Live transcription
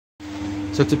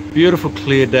So it's a beautiful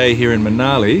clear day here in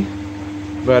Manali,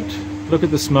 but look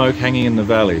at the smoke hanging in the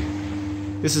valley.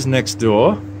 This is next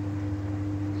door.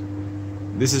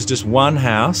 This is just one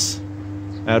house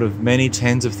out of many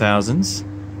tens of thousands.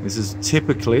 This is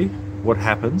typically what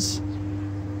happens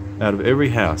out of every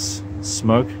house.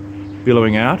 Smoke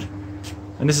billowing out.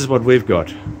 And this is what we've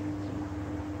got.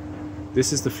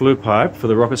 This is the flue pipe for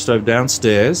the rocket stove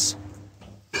downstairs.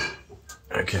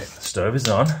 Okay, the stove is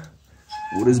on.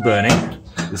 Wood is burning.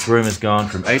 This room has gone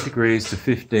from 8 degrees to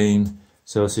 15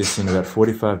 Celsius in about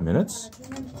 45 minutes.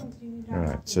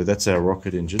 Alright, so that's our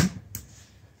rocket engine.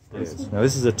 Yes. Now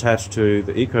this is attached to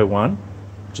the Eco1,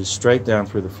 which is straight down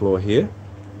through the floor here.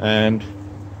 And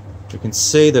you can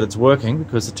see that it's working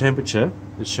because the temperature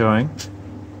is showing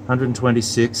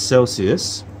 126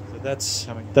 Celsius. So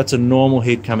that's a normal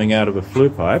heat coming out of a flue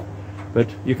pipe. But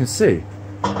you can see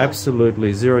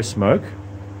absolutely zero smoke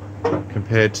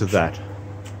compared to that.